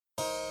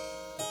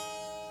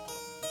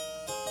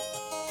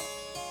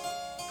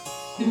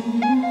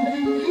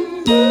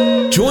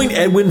Join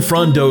Edwin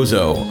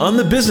Frondozo on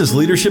the Business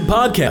Leadership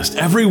Podcast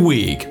every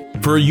week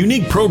for a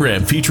unique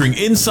program featuring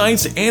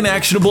insights and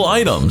actionable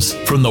items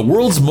from the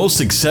world's most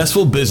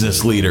successful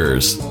business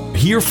leaders.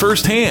 Hear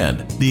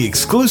firsthand the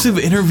exclusive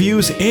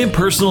interviews and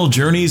personal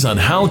journeys on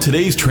how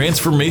today's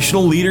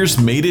transformational leaders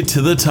made it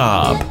to the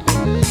top.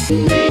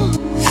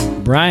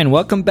 Brian,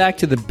 welcome back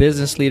to the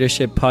Business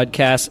Leadership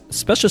Podcast,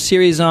 special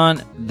series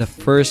on the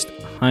first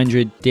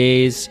 100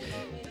 days.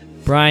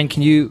 Brian,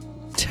 can you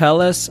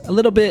tell us a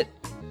little bit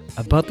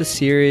about the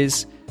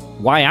series,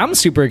 why I'm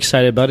super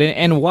excited about it,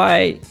 and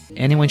why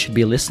anyone should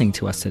be listening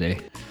to us today?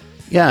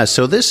 Yeah,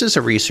 so this is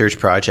a research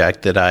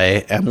project that I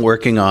am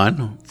working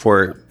on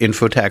for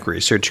Infotech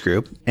Research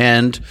Group.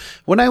 And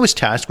when I was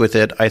tasked with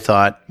it, I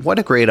thought, what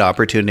a great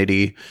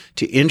opportunity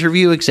to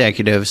interview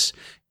executives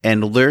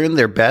and learn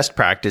their best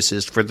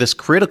practices for this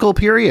critical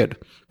period.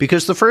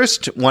 Because the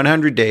first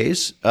 100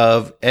 days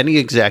of any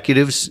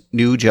executive's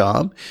new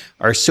job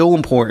are so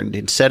important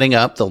in setting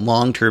up the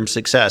long-term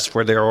success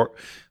for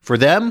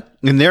them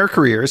in their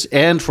careers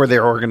and for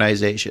their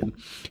organization.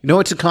 You know,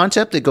 it's a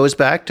concept that goes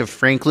back to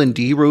Franklin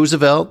D.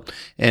 Roosevelt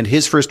and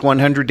his first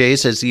 100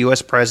 days as the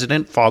U.S.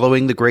 president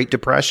following the Great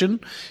Depression.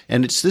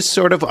 And it's this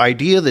sort of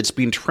idea that's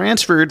been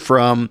transferred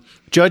from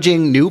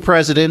judging new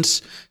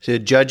presidents to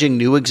judging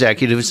new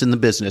executives in the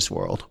business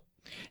world.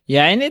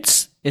 Yeah, and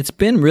it's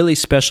been really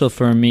special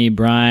for me,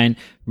 Brian.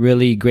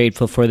 Really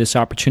grateful for this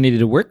opportunity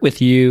to work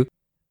with you,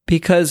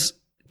 because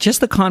just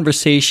the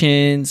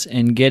conversations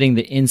and getting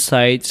the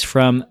insights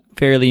from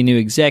fairly new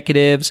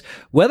executives,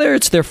 whether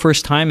it's their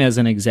first time as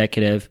an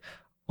executive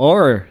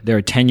or they're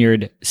a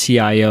tenured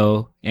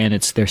CIO and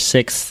it's their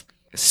sixth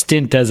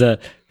stint as a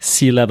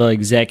C-level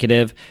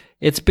executive,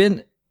 it's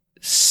been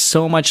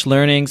so much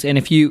learnings. And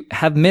if you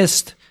have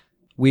missed,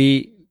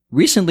 we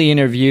recently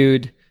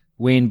interviewed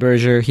Wayne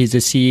Berger. He's the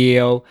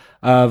CEO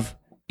of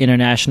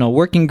International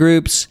Working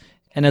Groups,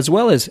 and as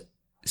well as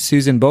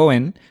Susan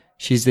Bowen.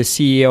 She's the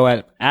CEO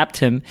at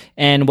Aptim.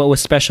 And what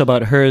was special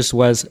about hers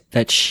was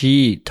that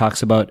she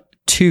talks about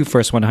two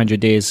first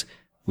 100 days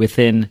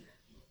within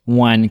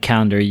one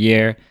calendar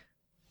year.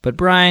 But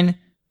Brian,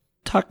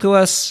 talk to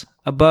us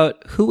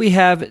about who we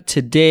have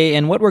today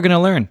and what we're going to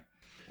learn.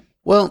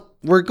 Well,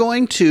 we're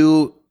going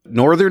to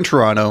Northern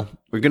Toronto.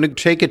 We're going to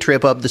take a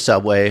trip up the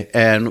subway,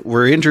 and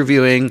we're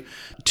interviewing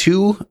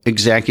two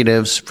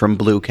executives from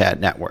Blue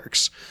Cat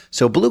Networks.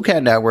 So Blue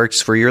Cat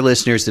Networks, for your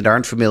listeners that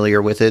aren't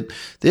familiar with it,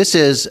 this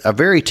is a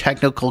very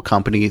technical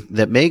company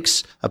that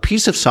makes a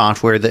piece of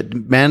software that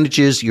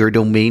manages your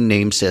domain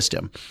name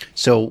system.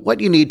 So what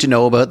you need to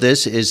know about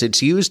this is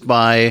it's used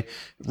by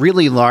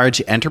really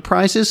large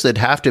enterprises that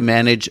have to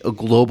manage a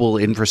global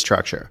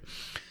infrastructure.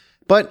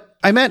 But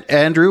I met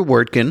Andrew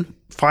Wertkin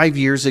 5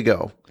 years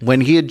ago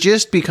when he had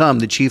just become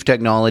the chief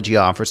technology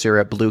officer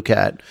at Blue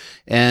Cat.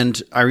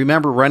 And I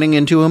remember running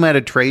into him at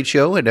a trade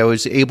show, and I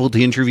was able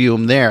to interview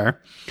him there.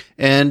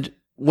 And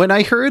when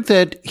I heard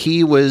that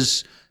he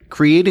was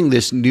creating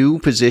this new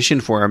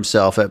position for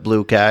himself at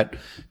Blue Cat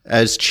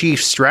as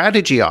chief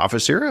strategy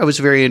officer, I was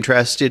very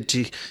interested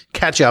to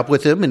catch up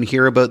with him and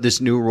hear about this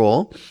new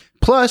role.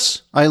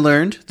 Plus, I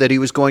learned that he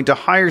was going to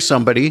hire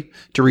somebody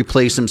to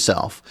replace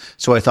himself.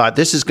 So I thought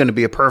this is going to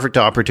be a perfect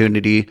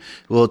opportunity.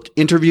 We'll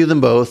interview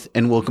them both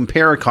and we'll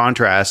compare and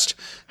contrast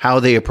how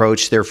they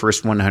approach their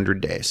first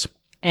 100 days.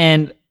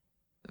 And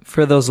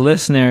for those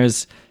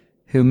listeners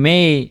who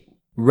may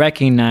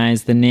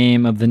recognize the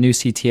name of the new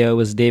CTO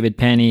was David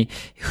Penny,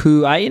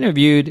 who I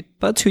interviewed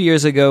about 2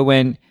 years ago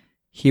when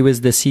he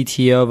was the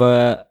CTO of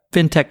a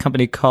fintech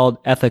company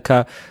called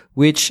Ethica,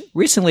 which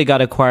recently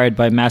got acquired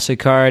by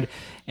MasterCard.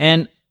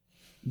 And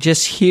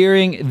just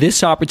hearing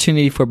this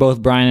opportunity for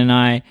both Brian and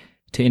I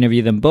to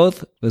interview them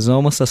both was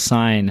almost a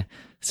sign.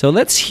 So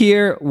let's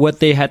hear what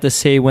they had to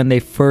say when they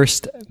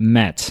first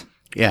met.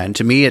 Yeah, and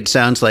to me, it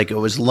sounds like it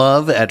was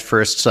love at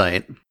first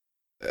sight.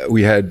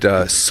 We had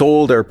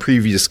sold our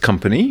previous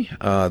company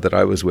that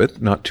I was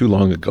with not too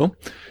long ago.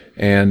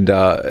 And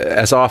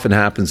as often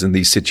happens in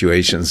these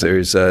situations,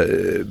 there's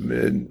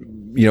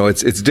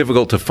it's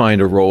difficult to find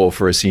a role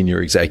for a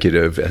senior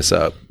executive as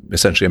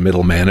essentially a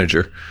middle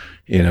manager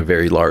in a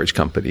very large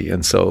company.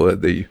 And so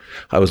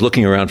I was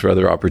looking around for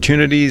other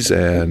opportunities,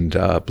 and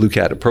Blue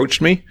Cat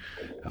approached me.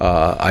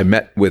 I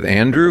met with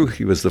Andrew.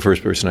 He was the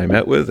first person I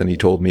met with, and he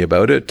told me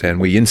about it, and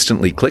we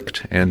instantly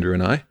clicked, Andrew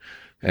and I.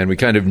 And we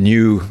kind of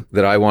knew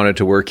that I wanted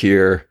to work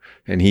here,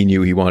 and he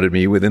knew he wanted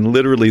me within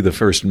literally the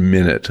first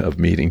minute of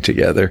meeting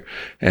together.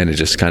 And it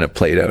just kind of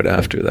played out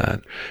after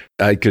that.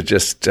 I could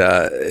just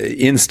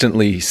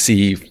instantly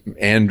see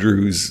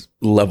Andrew's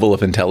level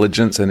of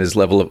intelligence and his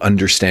level of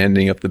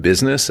understanding of the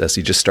business as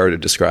he just started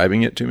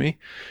describing it to me.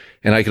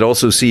 And I could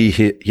also see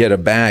he had a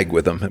bag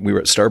with him. We were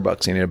at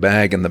Starbucks, and he had a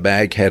bag, and the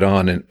bag had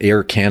on an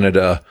Air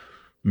Canada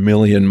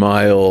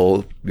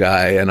million-mile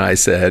guy. And I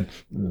said,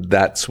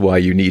 that's why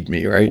you need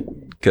me, right?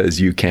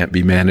 because you can't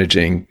be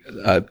managing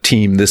a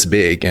team this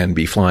big and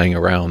be flying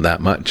around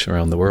that much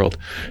around the world.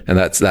 And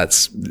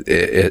that's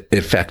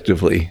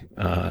effectively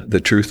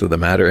the truth of the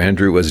matter.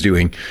 Andrew was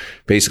doing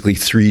basically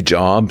 3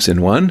 jobs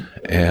in one,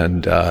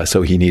 and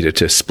so he needed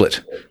to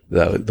split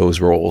those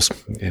roles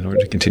in order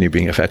to continue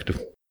being effective.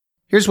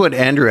 Here's what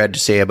Andrew had to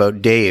say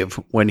about Dave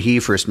when he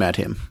first met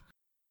him.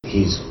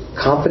 He's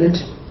confident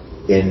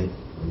in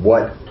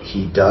what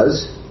he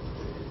does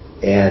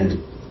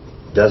and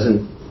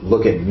doesn't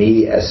look at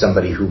me as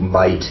somebody who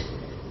might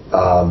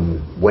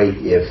wait.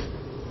 If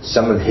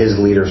some of his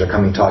leaders are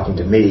coming talking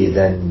to me,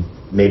 then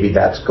maybe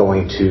that's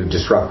going to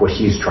disrupt what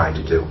he's trying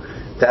to do.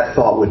 That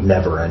thought would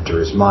never enter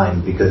his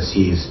mind because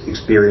he's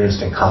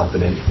experienced and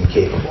confident and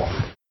capable.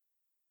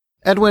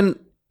 Edwin,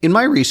 in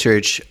my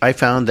research, I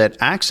found that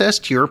access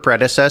to your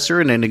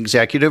predecessor in an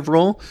executive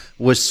role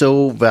was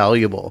so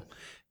valuable.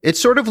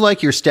 It's sort of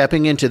like you're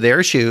stepping into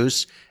their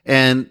shoes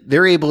and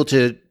they're able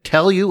to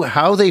tell you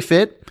how they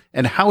fit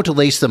and how to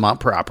lace them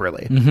up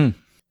properly. Mm-hmm.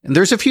 And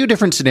there's a few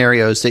different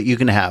scenarios that you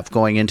can have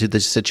going into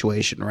this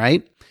situation,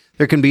 right?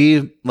 There can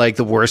be like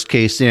the worst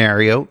case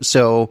scenario.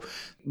 So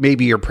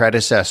maybe your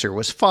predecessor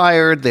was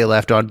fired, they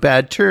left on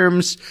bad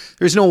terms.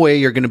 There's no way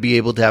you're going to be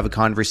able to have a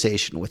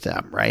conversation with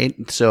them, right?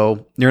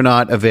 So they're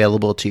not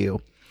available to you.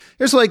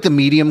 There's like the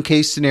medium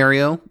case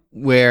scenario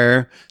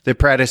where the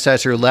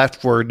predecessor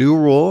left for a new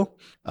role.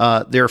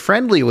 They're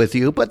friendly with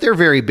you, but they're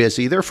very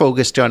busy. They're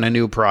focused on a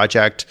new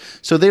project,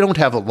 so they don't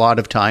have a lot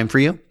of time for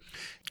you.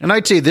 And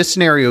I'd say this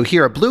scenario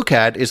here at Blue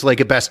Cat is like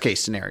a best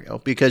case scenario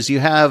because you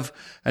have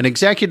an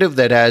executive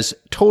that has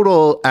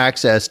total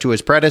access to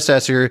his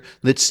predecessor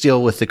that's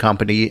still with the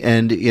company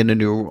and in a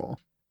new role.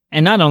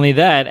 And not only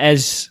that,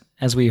 as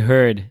we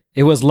heard,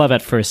 it was love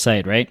at first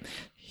sight, right?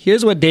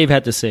 Here's what Dave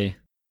had to say.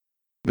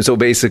 So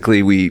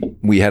basically,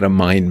 we had a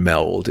mind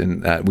meld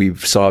in that we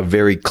saw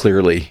very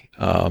clearly,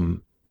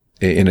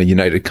 in a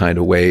united kind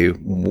of way,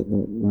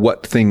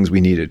 what things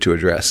we needed to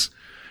address.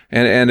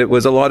 And it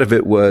was, a lot of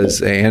it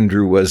was,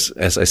 Andrew was,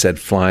 as I said,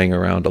 flying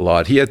around a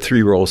lot. He had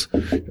 3 roles.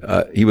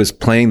 He was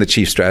playing the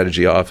chief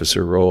strategy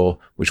officer role,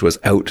 which was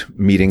out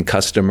meeting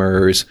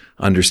customers,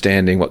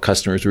 understanding what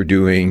customers were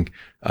doing,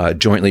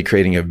 jointly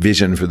creating a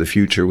vision for the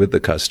future with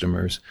the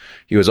customers.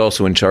 He was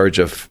also in charge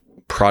of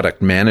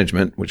product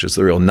management, which is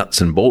the real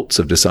nuts and bolts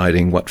of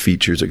deciding what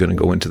features are going to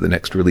go into the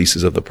next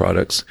releases of the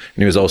products.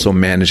 And he was also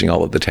managing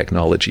all of the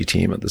technology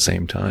team at the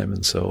same time.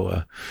 And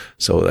so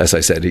as I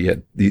said, he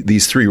had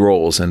these 3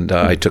 roles, and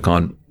I took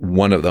on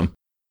one of them.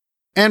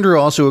 Andrew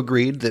also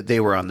agreed that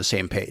they were on the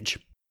same page.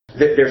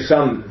 There's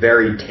some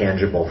very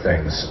tangible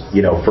things.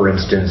 For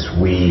instance,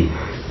 the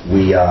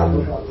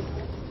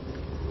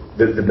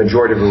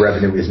majority of the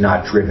revenue is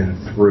not driven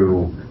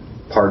through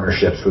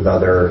partnerships with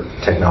other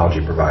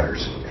technology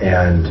providers,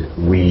 and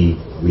we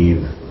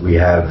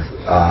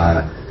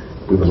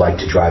would like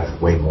to drive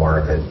way more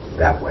of it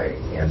that way.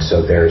 And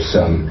so there's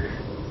some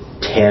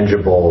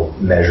tangible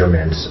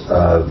measurements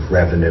of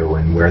revenue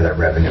and where that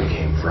revenue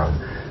came from.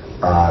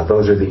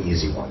 Those are the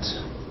easy ones.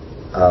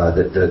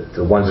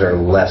 The ones that are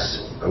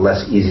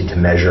less easy to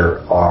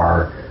measure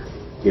are,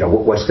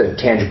 what's the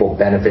tangible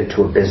benefit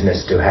to a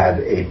business to have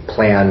a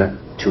plan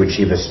to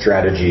achieve a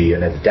strategy,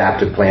 an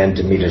adaptive plan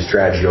to meet a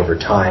strategy over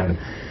time,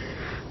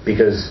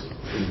 because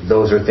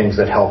those are things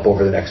that help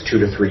over the next 2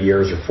 to 3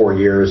 years or 4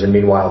 years. And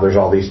meanwhile, there's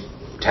all these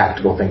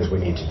tactical things we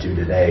need to do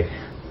today.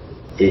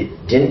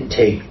 It didn't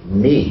take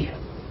me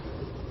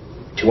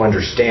to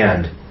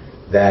understand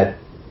that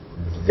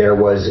there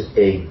was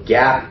a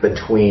gap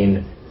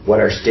between what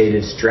our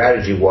stated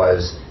strategy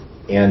was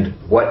and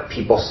what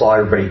people saw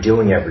everybody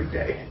doing every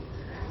day.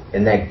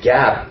 And that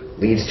gap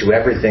leads to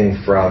everything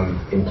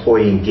from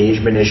employee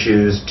engagement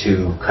issues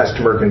to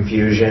customer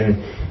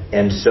confusion.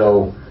 And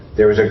so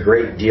there was a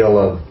great deal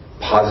of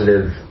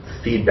positive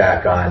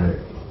feedback on,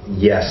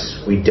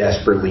 yes, we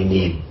desperately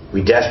need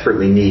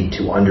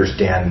to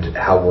understand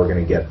how we're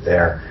going to get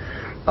there.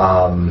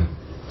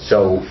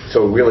 So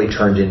it really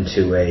turned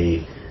into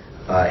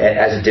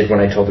as it did when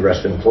I told the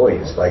rest of the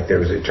employees,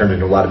 it turned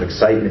into a lot of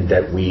excitement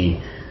that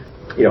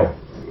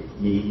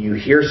you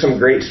hear some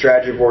great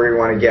strategy of where you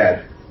want to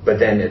get, but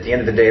then at the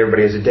end of the day,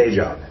 everybody has a day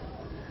job.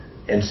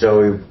 And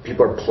so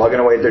people are plugging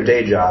away at their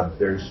day job.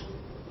 There's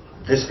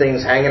this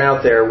thing's hanging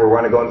out there. We're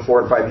going to go in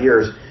 4 or 5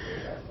 years.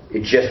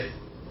 It just,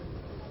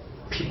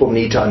 people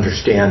need to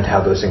understand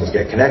how those things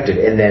get connected.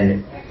 And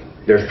then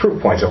there's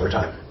proof points over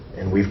time.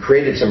 And we've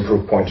created some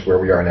proof points where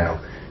we are now.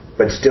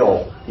 But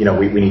still, we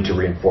need to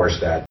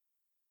reinforce that.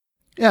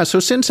 Yeah, so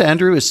since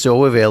Andrew is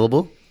so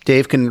available,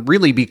 Dave can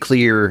really be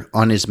clear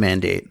on his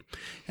mandate.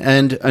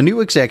 And a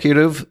new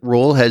executive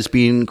role has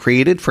been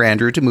created for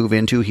Andrew to move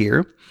into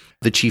here,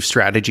 the Chief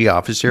Strategy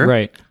Officer.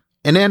 Right.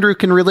 And Andrew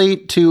can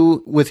relate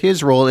with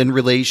his role in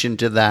relation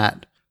to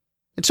that.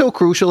 It's so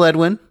crucial,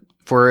 Edwin,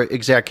 for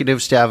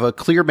executives to have a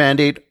clear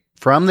mandate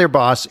from their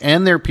boss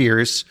and their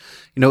peers.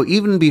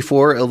 Even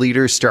before a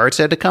leader starts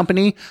at a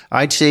company,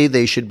 I'd say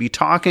they should be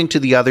talking to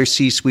the other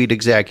C-suite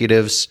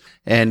executives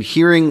and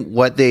hearing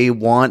what they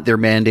want their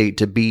mandate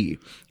to be.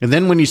 And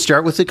then when you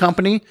start with the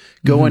company,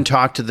 go and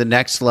talk to the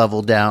next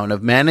level down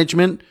of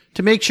management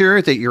to make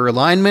sure that your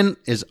alignment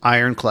is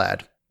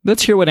ironclad.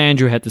 Let's hear what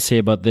Andrew had to say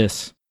about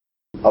this.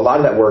 A lot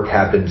of that work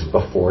happens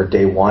before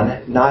day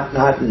one, not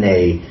in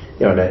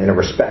a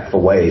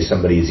respectful way.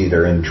 Somebody's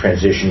either in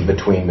transition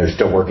between, they're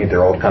still working at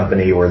their old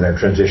company, or they're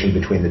transition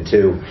between the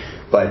two.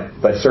 But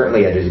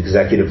certainly at an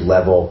executive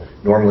level,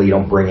 normally you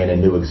don't bring in a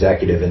new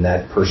executive and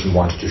that person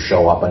wants to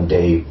show up on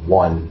day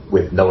one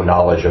with no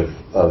knowledge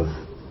of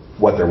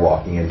what they're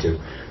walking into.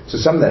 So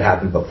some of that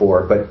happened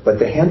before, but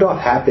the handoff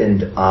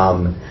happened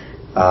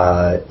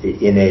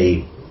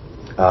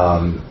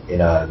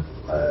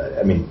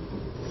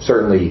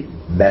certainly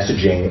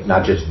messaging,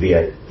 not just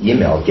via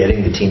email,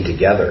 getting the team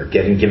together,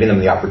 giving them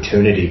the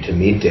opportunity to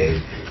meet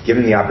Dave,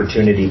 giving the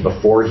opportunity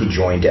before he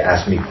joined to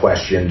ask me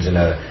questions in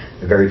a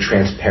very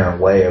transparent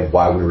way of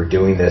why we were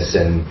doing this,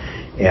 and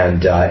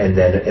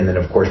then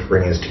of course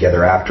bringing us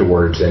together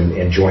afterwards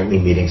and jointly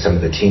meeting some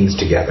of the teams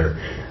together,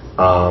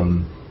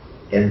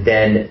 and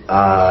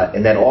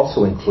then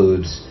also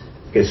includes,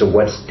 okay, so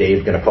what's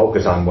Dave going to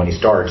focus on when he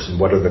starts, and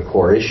what are the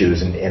core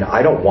issues? And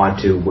I don't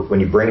want to, when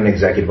you bring an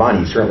executive on,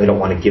 you certainly don't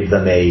want to give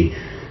them a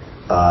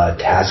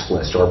task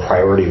list or a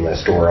priority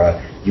list,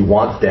 you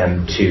want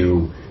them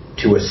to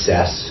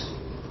assess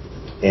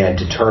and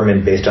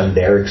determine based on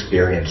their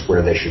experience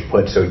where they should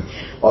put. So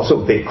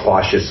also a bit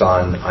cautious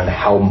on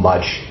how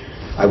much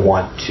I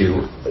want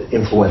to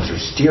influence or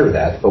steer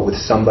that, but with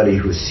somebody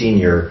who's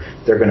senior,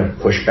 they're going to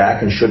push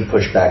back and should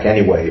push back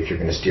anyway if you're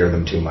going to steer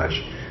them too much.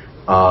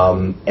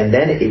 And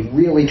then it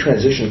really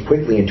transitioned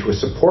quickly into a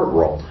support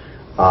role.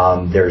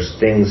 There's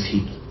things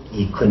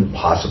he couldn't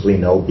possibly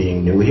know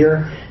being new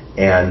here,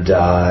 and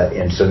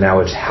so now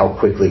it's how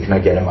quickly can I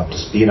get him up to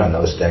speed on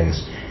those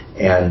things.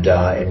 And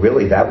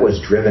really that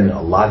was driven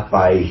a lot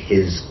by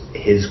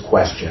his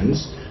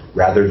questions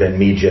rather than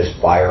me just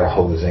fire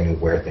hosing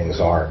where things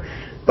are.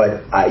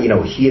 But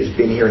he has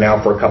been here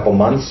now for a couple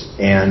months,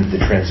 and the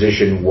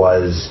transition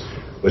was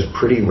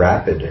pretty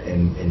rapid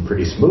and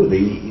pretty smooth.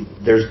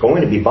 There's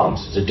going to be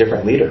bumps. It's a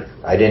different leader.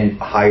 I didn't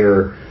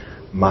hire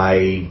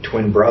my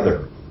twin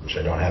brother, which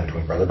I don't have a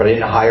twin brother, but I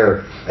didn't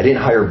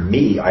hire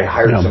me. I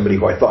hired somebody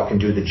who I thought can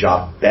do the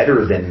job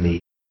better than me.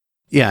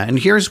 Yeah, and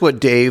here's what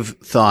Dave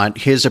thought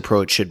his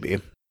approach should be.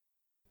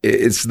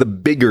 It's the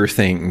bigger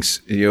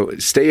things,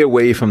 stay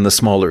away from the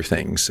smaller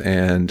things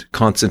and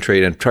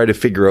concentrate and try to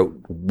figure out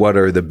what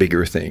are the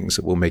bigger things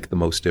that will make the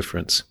most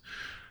difference.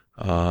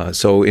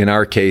 So in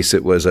our case,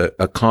 it was a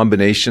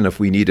combination of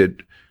the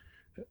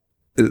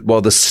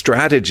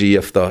strategy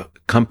of the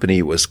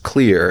company was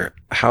clear,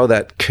 how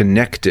that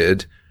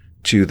connected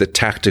to the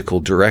tactical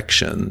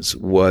directions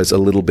was a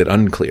little bit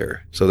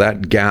unclear. So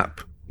that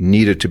gap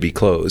needed to be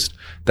closed.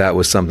 That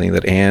was something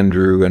that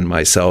Andrew and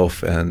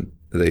myself and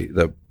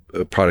the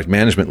product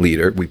management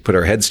leader, we put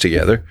our heads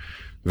together,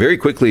 very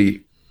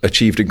quickly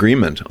achieved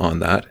agreement on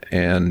that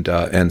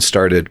and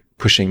started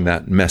pushing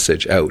that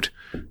message out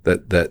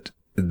that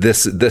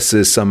this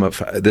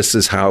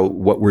is how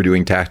what we're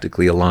doing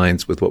tactically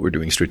aligns with what we're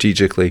doing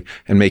strategically,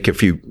 and make a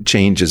few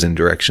changes in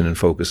direction and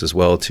focus as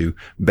well to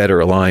better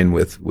align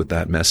with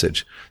that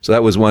message. So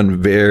that was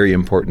one very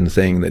important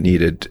thing that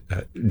needed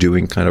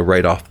doing kind of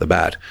right off the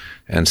bat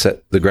and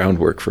set the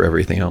groundwork for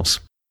everything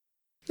else.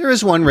 There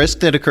is one risk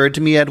that occurred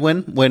to me,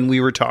 Edwin, when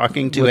we were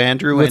talking to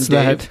Andrew and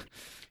Dave. That?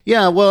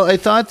 Yeah, well, I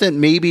thought that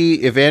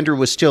maybe if Andrew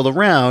was still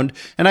around,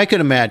 and I could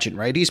imagine,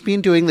 right? He's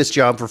been doing this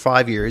job for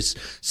 5 years.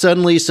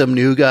 Suddenly some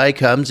new guy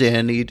comes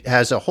in. He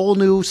has a whole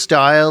new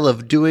style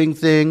of doing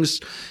things,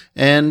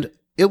 and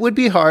it would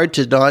be hard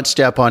to not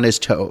step on his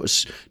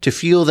toes, to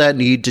feel that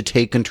need to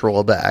take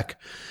control back.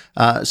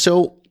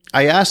 So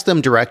I asked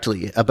them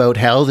directly about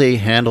how they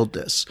handled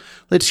this.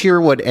 Let's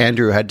hear what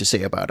Andrew had to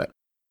say about it.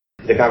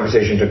 The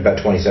conversation took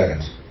about 20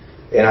 seconds,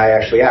 and I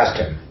actually asked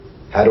him,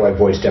 how do I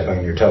avoid stepping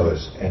on your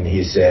toes? And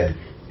he said,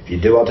 if you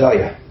do, I'll tell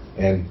you.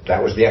 And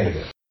that was the end of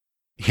it.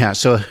 Yeah,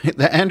 so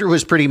Andrew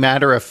was pretty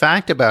matter of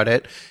fact about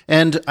it.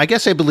 And I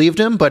guess I believed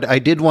him, but I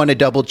did want to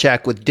double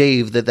check with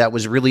Dave that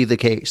was really the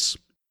case.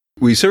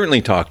 We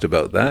certainly talked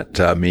about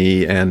that,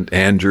 me and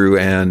Andrew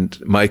and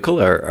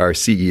Michael, our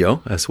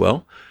CEO as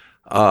well.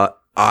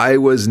 I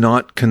was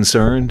not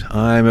concerned.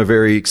 I'm a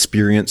very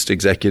experienced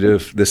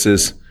executive. This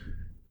is,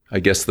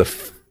 I guess, the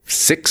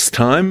sixth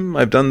time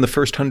I've done the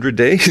first 100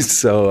 days.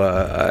 So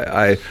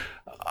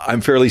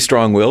I'm fairly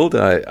strong-willed.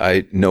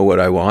 I know what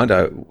I want.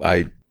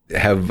 I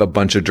have a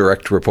bunch of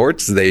direct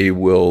reports. They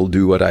will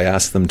do what I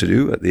ask them to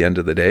do at the end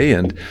of the day.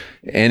 And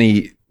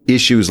any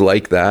issues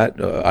like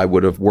that, I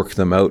would have worked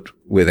them out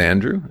with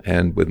Andrew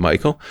and with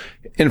Michael.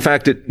 In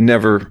fact, it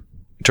never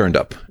turned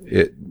up.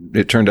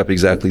 It turned up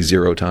exactly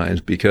 0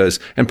 times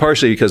and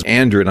partially because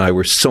Andrew and I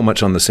were so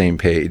much on the same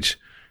page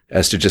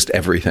as to just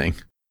everything.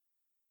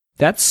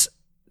 That's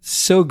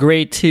so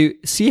great to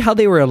see how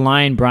they were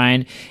aligned,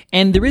 Brian.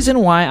 And the reason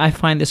why I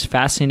find this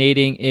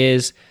fascinating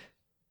is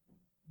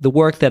the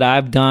work that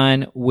I've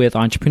done with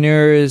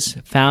entrepreneurs,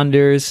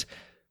 founders,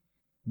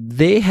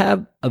 they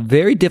have a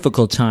very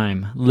difficult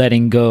time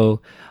letting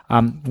go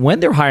when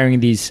they're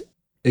hiring these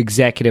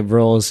executive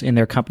roles in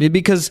their company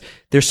because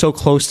they're so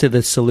close to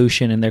the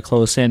solution and they're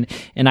close. And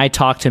I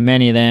talk to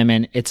many of them,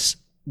 and it's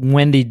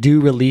when they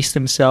do release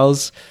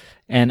themselves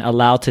and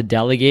allow to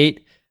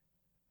delegate,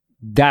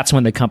 that's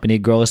when the company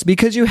grows,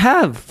 because you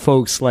have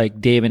folks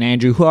like Dave and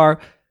Andrew who are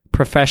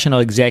professional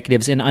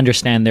executives and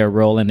understand their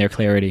role and their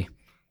clarity.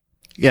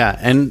 Yeah.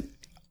 And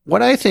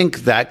what I think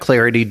that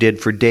clarity did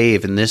for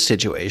Dave in this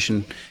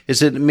situation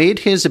is it made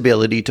his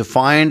ability to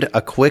find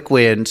a quick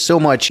win so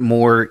much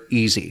more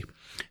easy.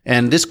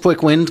 And this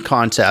quick win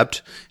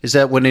concept is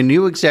that when a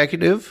new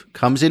executive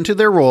comes into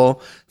their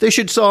role, they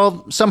should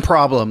solve some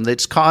problem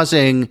that's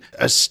causing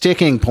a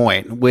sticking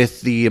point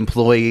with the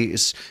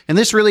employees. And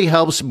this really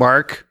helps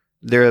mark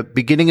the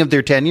beginning of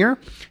their tenure,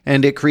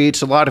 and it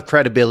creates a lot of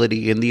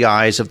credibility in the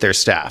eyes of their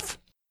staff.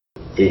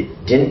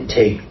 It didn't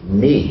take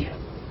me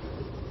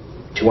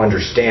to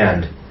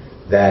understand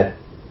that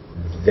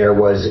there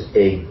was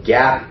a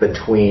gap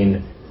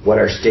between what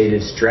our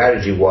stated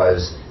strategy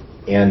was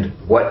and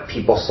what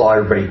people saw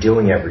everybody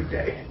doing every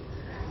day.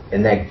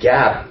 And that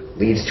gap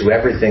leads to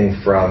everything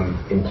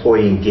from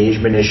employee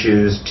engagement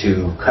issues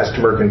to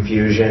customer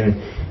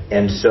confusion.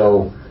 And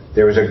so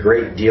there was a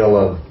great deal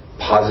of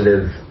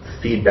positive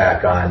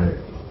feedback on,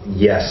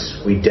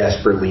 yes, we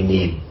desperately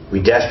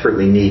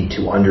need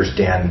to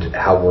understand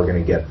how we're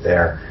going to get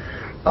there.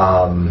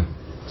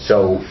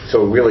 So it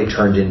really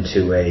turned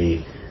into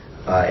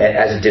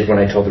as it did when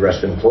I told the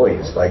rest of the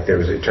employees,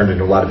 it turned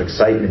into a lot of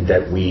excitement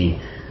that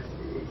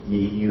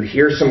you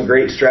hear some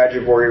great strategy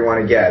of where you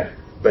want to get,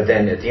 but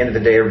then at the end of the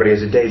day, everybody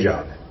has a day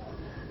job.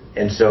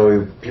 And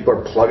so people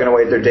are plugging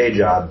away at their day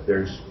job.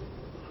 There's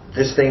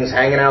this thing's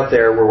hanging out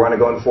there. We want to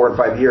go in 4 or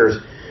 5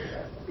 years.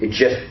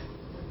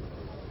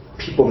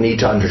 People need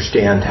to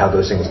understand how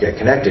those things get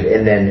connected.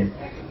 And then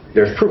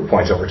there's proof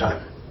points over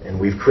time. And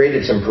we've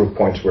created some proof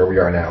points where we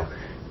are now.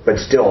 But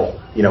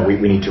still, we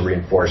need to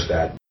reinforce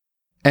that.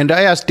 And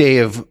I asked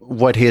Dave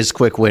what his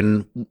quick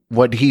win,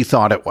 what he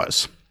thought it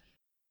was.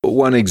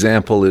 One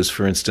example is,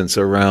 for instance,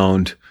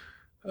 around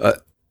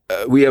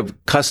we have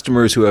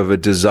customers who have a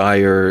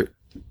desire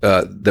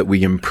that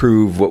we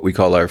improve what we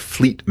call our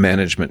fleet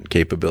management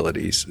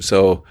capabilities.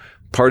 So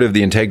part of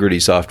the integrity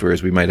software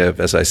is we might have,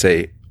 as I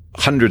say,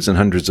 hundreds and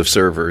hundreds of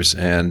servers,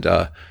 and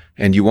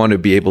you want to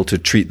be able to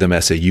treat them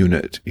as a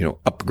unit,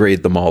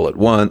 upgrade them all at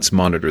once,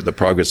 monitor the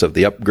progress of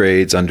the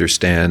upgrades,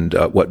 understand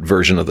what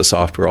version of the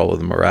software all of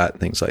them are at,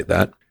 things like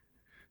that.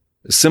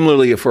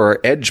 Similarly, for our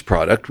Edge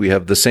product, we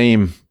have the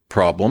same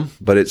problem,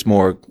 but it's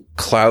more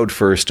cloud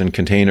first and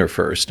container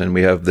first. And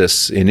we have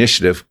this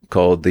initiative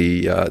called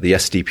the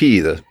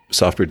SDP, the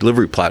software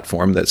delivery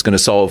platform, that's going to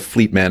solve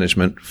fleet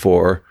management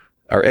for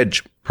our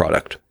Edge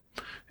product.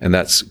 And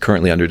that's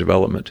currently under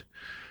development.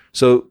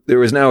 So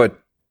there is now a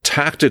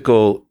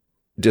tactical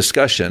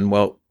discussion.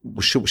 Well,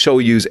 shall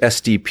we use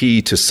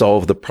SDP to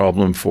solve the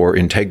problem for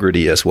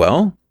integrity as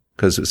well?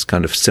 Because it's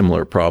kind of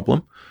similar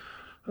problem,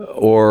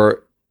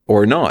 or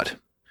not.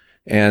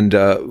 And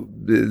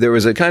there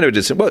was a kind of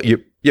decision, well,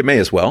 you may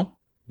as well,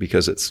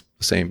 because it's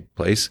the same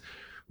place.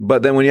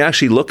 But then when you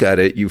actually look at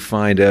it, you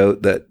find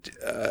out that,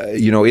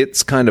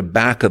 it's kind of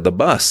back of the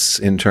bus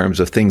in terms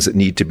of things that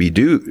need to be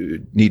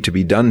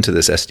done to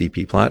this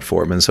SDP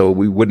platform. And so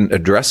we wouldn't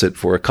address it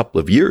for a couple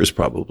of years,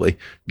 probably,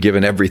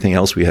 given everything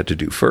else we had to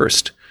do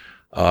first.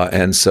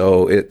 And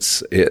so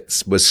it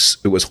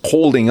was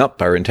holding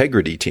up our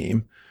integrity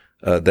team,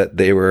 that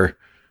they were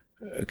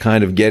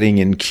kind of getting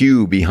in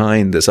queue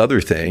behind this other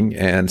thing.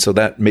 And so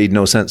that made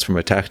no sense from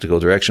a tactical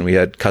direction. We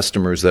had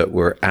customers that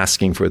were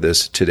asking for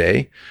this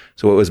today.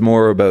 So it was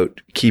more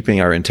about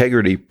keeping our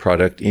integrity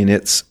product in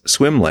its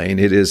swim lane.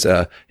 It is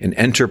an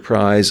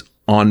enterprise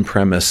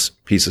on-premise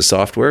piece of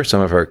software. Some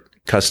of our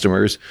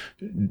customers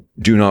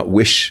do not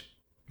wish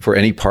for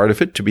any part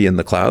of it to be in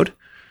the cloud.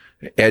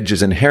 Edge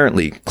is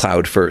inherently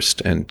cloud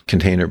first and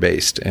container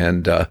based.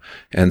 And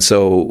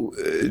so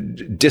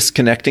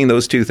disconnecting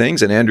those two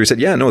things. And Andrew said,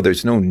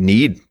 there's no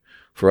need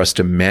for us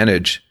to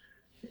manage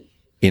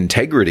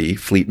integrity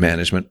fleet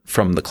management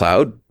from the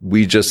cloud.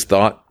 We just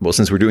thought, well,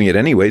 since we're doing it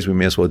anyways, we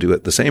may as well do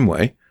it the same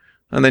way.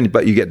 And then,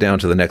 but you get down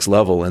to the next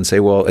level and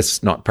say, well,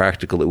 it's not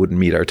practical. It wouldn't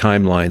meet our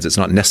timelines. It's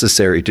not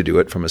necessary to do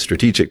it from a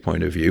strategic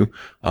point of view.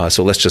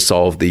 So let's just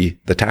solve the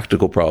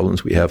tactical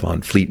problems we have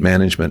on fleet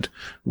management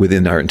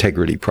within our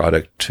integrity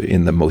product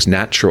in the most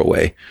natural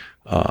way,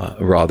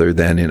 rather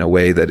than in a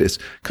way that is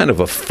kind of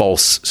a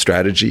false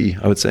strategy,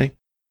 I would say.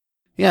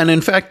 Yeah, and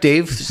in fact,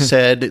 Dave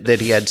said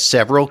that he had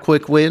several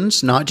quick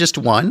wins, not just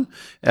one,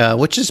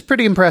 which is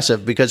pretty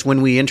impressive because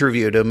when we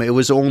interviewed him, it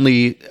was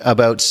only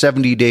about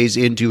 70 days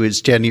into his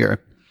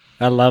tenure.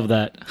 I love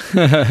that.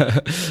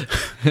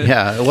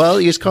 Yeah, well,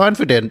 he's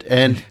confident,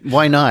 and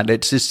why not?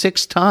 It's his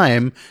 6th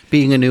time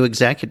being a new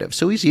executive,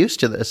 so he's used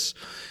to this.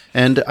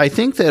 And I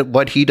think that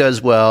what he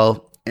does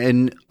well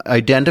in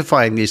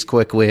identifying these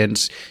quick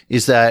wins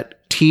is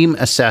that team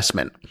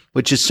assessment,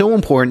 which is so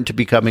important to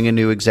becoming a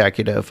new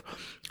executive.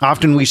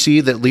 Often we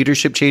see that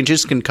leadership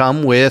changes can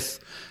come with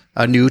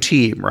a new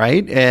team,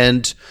 right?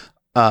 And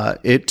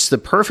it's the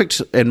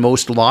perfect and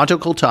most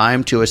logical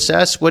time to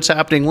assess what's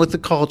happening with the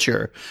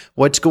culture,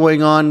 what's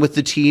going on with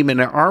the team, and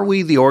are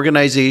we the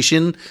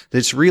organization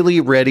that's really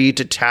ready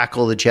to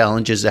tackle the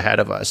challenges ahead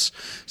of us?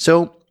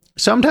 So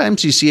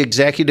sometimes you see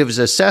executives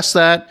assess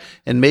that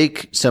and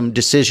make some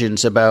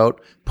decisions about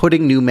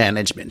putting new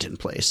management in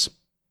place.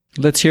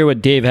 Let's hear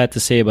what Dave had to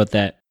say about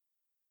that.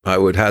 I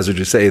would hazard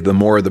to say the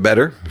more the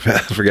better.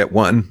 Forget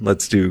one.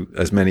 Let's do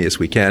as many as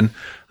we can.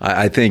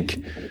 I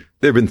think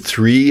there have been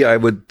three, I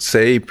would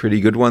say, pretty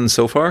good ones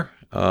so far.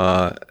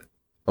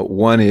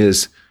 One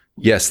is,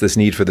 yes, this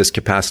need for this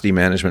capacity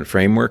management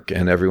framework,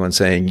 and everyone's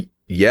saying,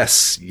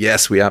 yes,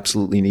 we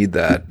absolutely need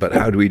that. But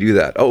how do we do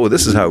that? Oh,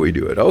 this is how we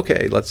do it.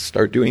 Okay, let's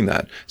start doing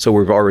that. So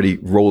we're already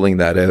rolling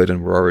that out,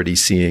 and we're already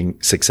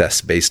seeing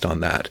success based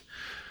on that.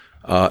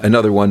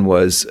 Another one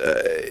was,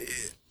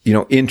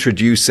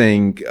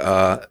 introducing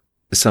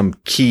some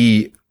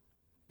key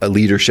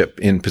leadership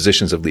in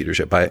positions of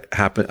leadership. I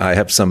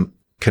have some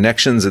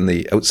connections in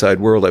the outside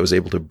world I was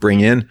able to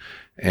bring in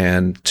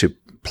and to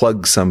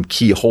plug some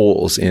key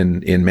holes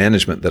in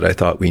management that I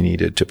thought we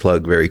needed to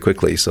plug very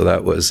quickly. So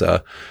that was,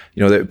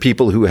 the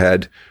people who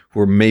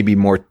were maybe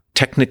more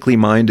technically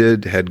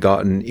minded, had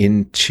gotten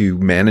into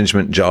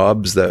management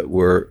jobs that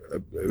were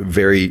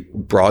very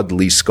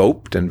broadly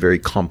scoped and very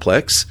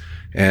complex.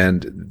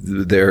 And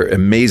they're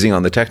amazing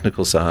on the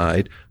technical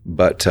side,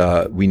 but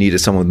we needed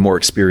someone with more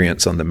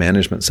experience on the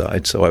management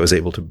side. So I was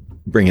able to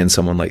bring in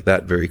someone like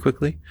that very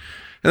quickly.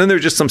 And then there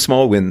are just some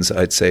small wins,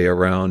 I'd say,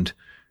 around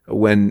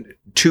when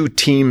two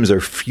teams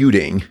are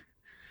feuding,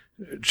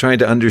 trying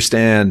to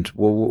understand,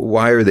 well,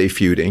 why are they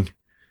feuding?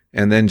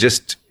 And then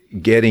just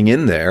getting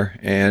in there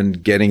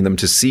and getting them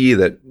to see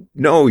that,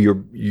 no,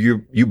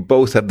 you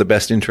both have the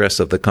best interests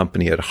of the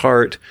company at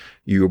heart.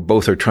 You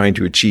both are trying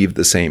to achieve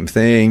the same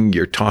thing.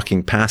 You're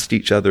talking past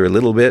each other a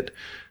little bit.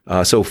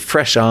 So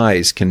fresh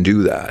eyes can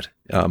do that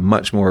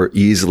much more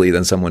easily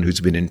than someone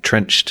who's been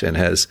entrenched and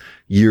has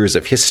years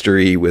of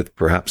history with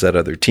perhaps that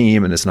other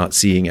team and is not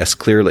seeing as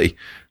clearly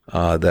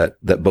that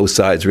both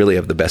sides really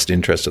have the best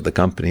interest of the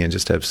company and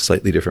just have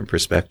slightly different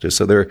perspectives.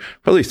 So there are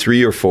probably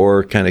 3 or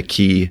 4 kind of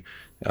key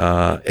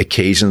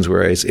occasions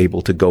where I was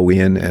able to go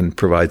in and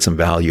provide some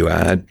value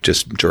add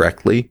just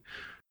directly.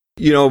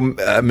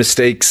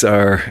 Mistakes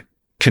are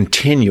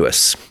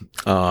continuous,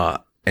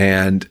 but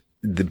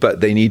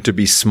they need to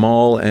be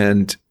small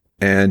and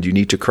you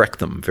need to correct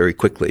them very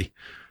quickly.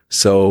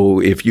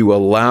 So if you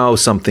allow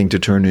something to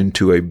turn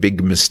into a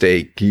big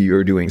mistake,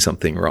 you're doing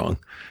something wrong.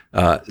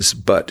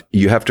 But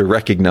you have to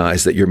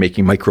recognize that you're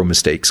making micro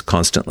mistakes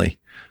constantly.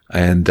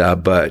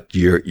 But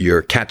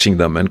you're catching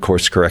them and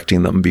course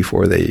correcting them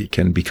before they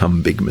can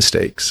become big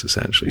mistakes,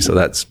 essentially. So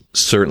that's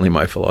certainly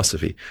my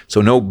philosophy. So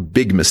no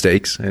big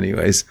mistakes,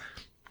 anyways,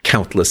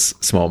 countless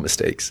small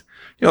mistakes.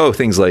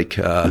 Things like,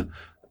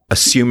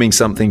 assuming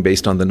something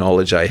based on the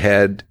knowledge I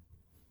had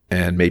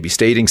and maybe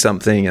stating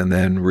something and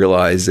then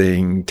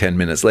realizing 10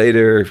 minutes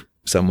later,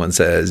 someone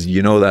says,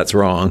 that's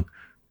wrong.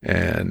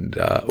 And,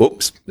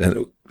 oops.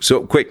 And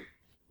so quick,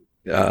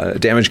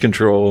 damage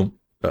control,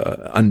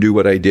 undo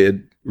what I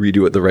did,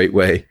 redo it the right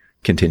way,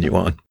 continue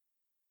on.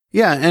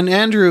 Yeah, and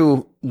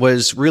Andrew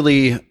was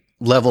really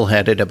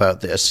level-headed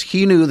about this.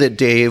 He knew that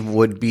Dave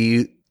would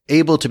be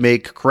able to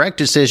make correct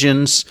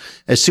decisions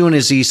as soon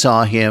as he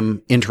saw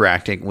him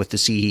interacting with the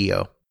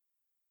CEO.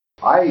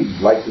 I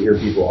like to hear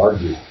people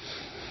argue,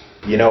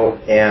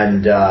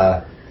 and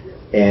I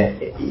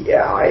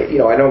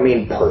don't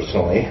mean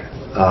personally.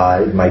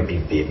 It might be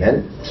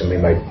vehement.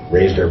 Somebody might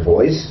raise their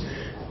voice,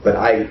 but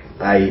I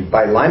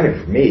by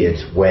alignment for me,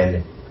 it's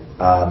when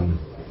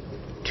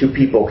two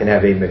people can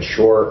have a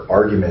mature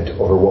argument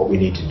over what we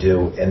need to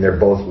do, and they're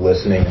both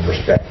listening and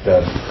respect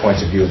the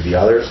points of view of the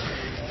others,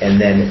 and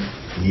then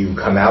you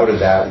come out of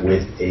that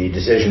with a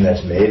decision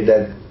that's made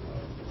that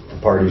the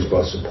parties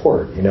both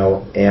support,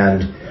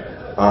 and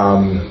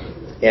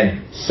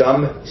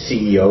some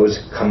CEOs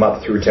come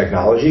up through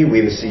technology. We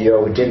have a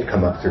CEO who didn't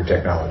come up through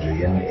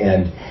technology,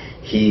 and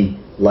he,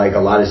 like a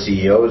lot of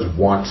CEOs,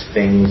 wants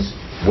things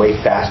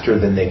way faster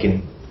than they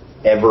can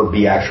ever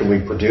be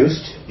actually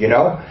produced,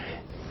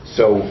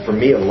 So for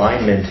me,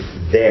 alignment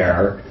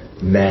there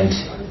meant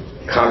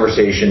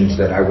conversations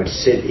that I would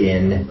sit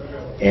in,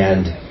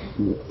 and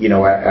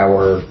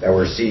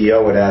our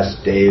CEO would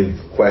ask Dave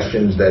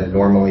questions that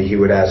normally he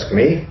would ask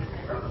me,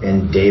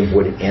 and Dave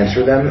would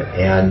answer them,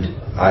 and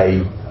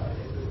I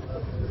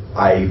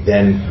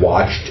then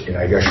watched, and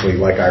I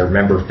actually, I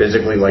remember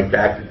physically,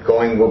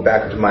 going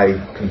back to my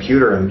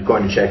computer and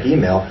going to check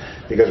email,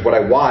 because what I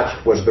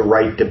watched was the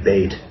right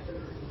debate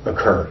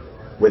occur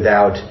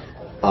without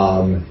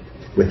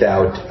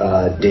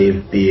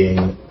Dave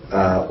being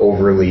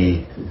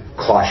overly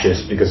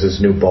cautious because his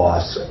new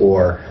boss,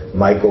 or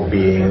Michael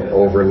being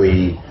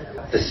overly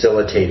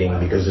facilitating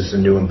because it's a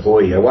new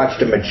employee. I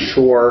watched a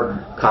mature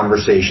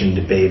conversation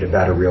debate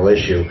about a real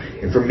issue,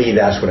 and for me,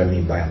 that's what I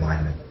mean by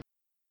alignment.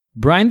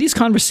 Brian, these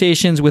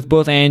conversations with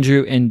both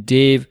Andrew and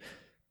Dave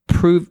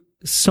prove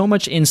so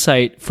much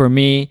insight for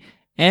me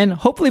and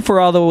hopefully for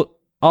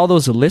all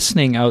those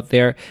listening out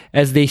there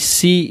as they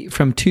see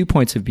from 2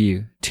 points of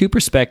view, 2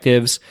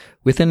 perspectives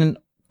within a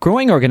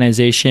growing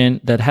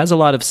organization that has a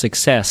lot of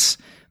success,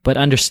 but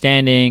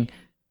understanding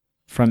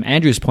from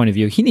Andrew's point of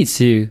view, he needs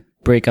to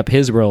break up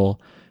his role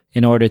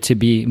in order to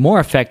be more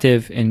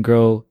effective and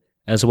grow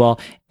as well.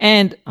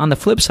 And on the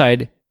flip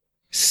side,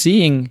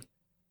 seeing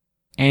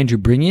Andrew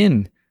bring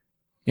in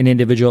an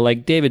individual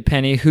like David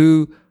Penny,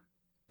 who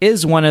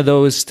is one of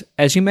those,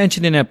 as you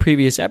mentioned in a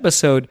previous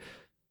episode,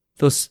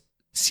 those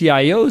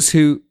CIOs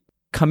who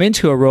come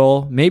into a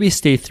role, maybe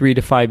stay 3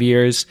 to 5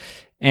 years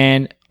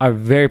and are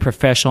very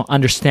professional,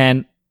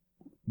 understand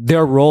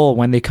their role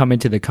when they come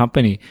into the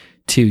company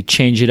to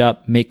change it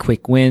up, make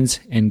quick wins,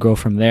 and grow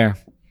from there.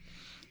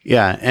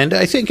 Yeah, and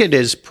I think it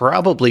is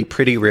probably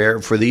pretty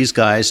rare for these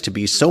guys to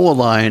be so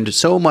aligned,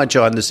 so much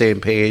on the same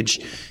page.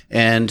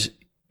 And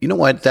you know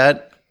what?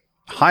 That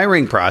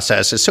hiring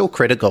process is so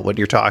critical when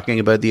you're talking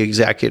about the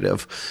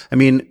executive. I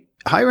mean,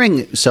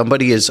 hiring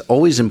somebody is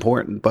always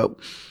important, but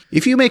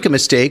if you make a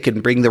mistake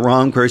and bring the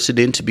wrong person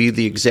in to be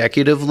the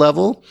executive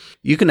level,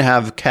 you can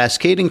have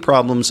cascading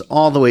problems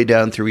all the way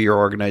down through your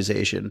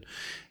organization.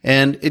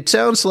 And it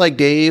sounds like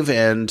Dave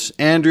and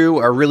Andrew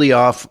are really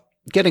off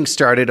getting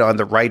started on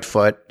the right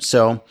foot.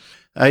 So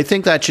I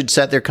think that should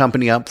set their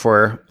company up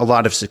for a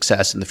lot of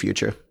success in the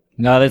future.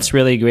 No, that's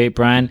really great,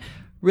 Brian.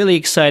 Really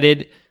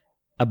excited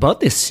about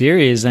this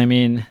series. I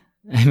mean,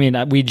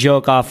 we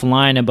joke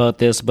offline about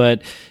this,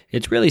 but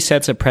it really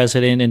sets a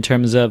precedent in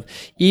terms of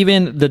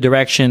even the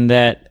direction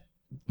that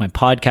my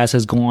podcast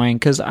is going,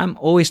 because I'm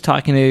always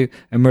talking to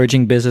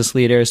emerging business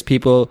leaders,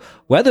 people,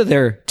 whether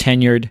they're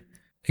tenured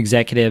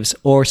executives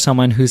or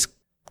someone who's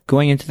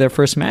going into their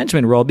first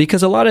management role,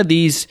 because a lot of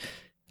these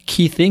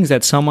key things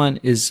that someone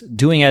is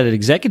doing at an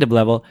executive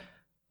level,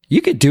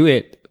 you could do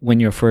it when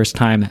you're a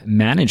first-time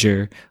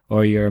manager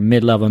or you're a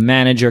mid-level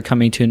manager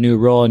coming to a new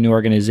role, a new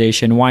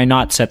organization. Why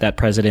not set that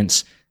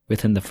precedence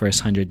within the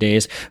first 100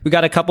 days? We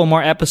got a couple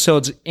more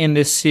episodes in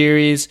this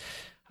series.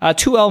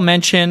 2L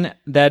mention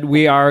that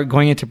we are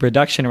going into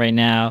production right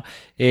now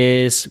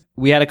is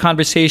we had a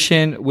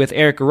conversation with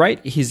Eric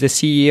Wright. He's the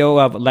CEO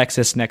of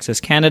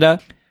LexisNexis Canada,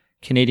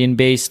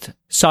 Canadian-based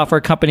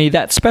software company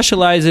that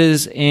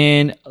specializes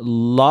in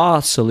law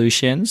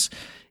solutions.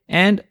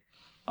 And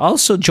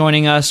also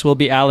joining us will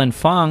be Alan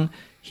Fong.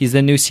 He's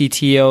the new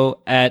CTO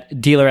at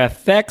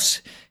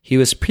DealerFX. He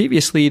was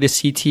previously the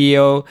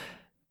CTO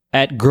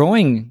at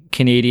growing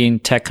Canadian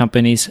tech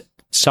companies,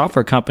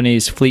 software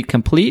companies, Fleet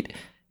Complete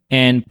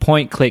and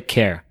Point Click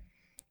Care.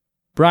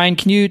 Brian,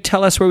 can you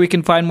tell us where we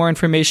can find more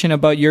information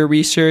about your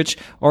research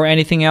or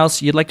anything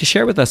else you'd like to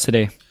share with us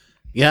today?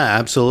 Yeah,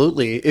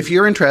 absolutely. If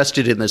you're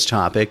interested in this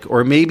topic,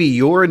 or maybe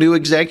you're a new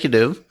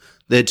executive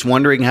that's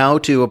wondering how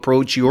to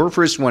approach your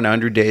first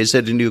 100 days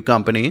at a new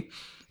company,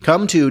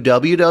 come to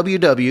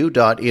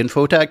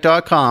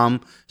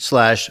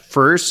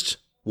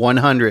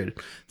www.infotech.com/first100.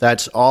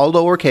 That's all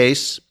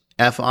lowercase,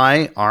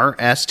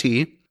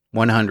 FIRST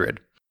 100.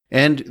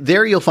 And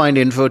there you'll find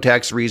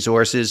Infotech's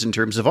resources in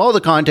terms of all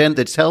the content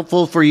that's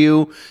helpful for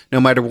you,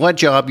 no matter what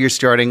job you're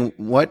starting,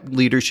 what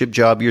leadership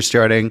job you're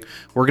starting.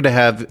 We're going to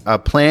have a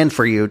plan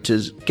for you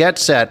to get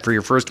set for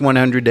your first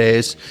 100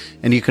 days.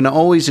 And you can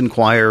always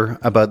inquire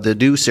about the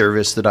new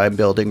service that I'm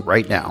building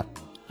right now.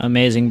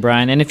 Amazing,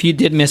 Brian. And if you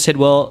did miss it,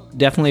 we'll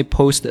definitely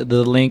post the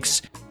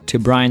links to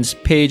Brian's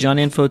page on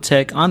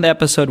Infotech on the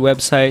episode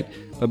website.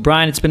 But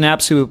Brian, it's been an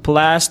absolute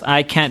blast.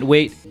 I can't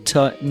wait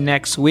till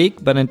next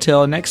week. But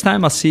until next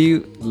time, I'll see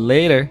you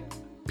later.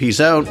 Peace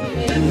out.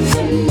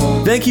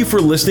 Thank you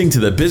for listening to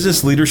the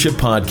Business Leadership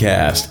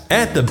Podcast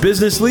at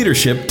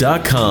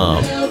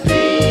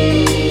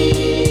thebusinessleadership.com.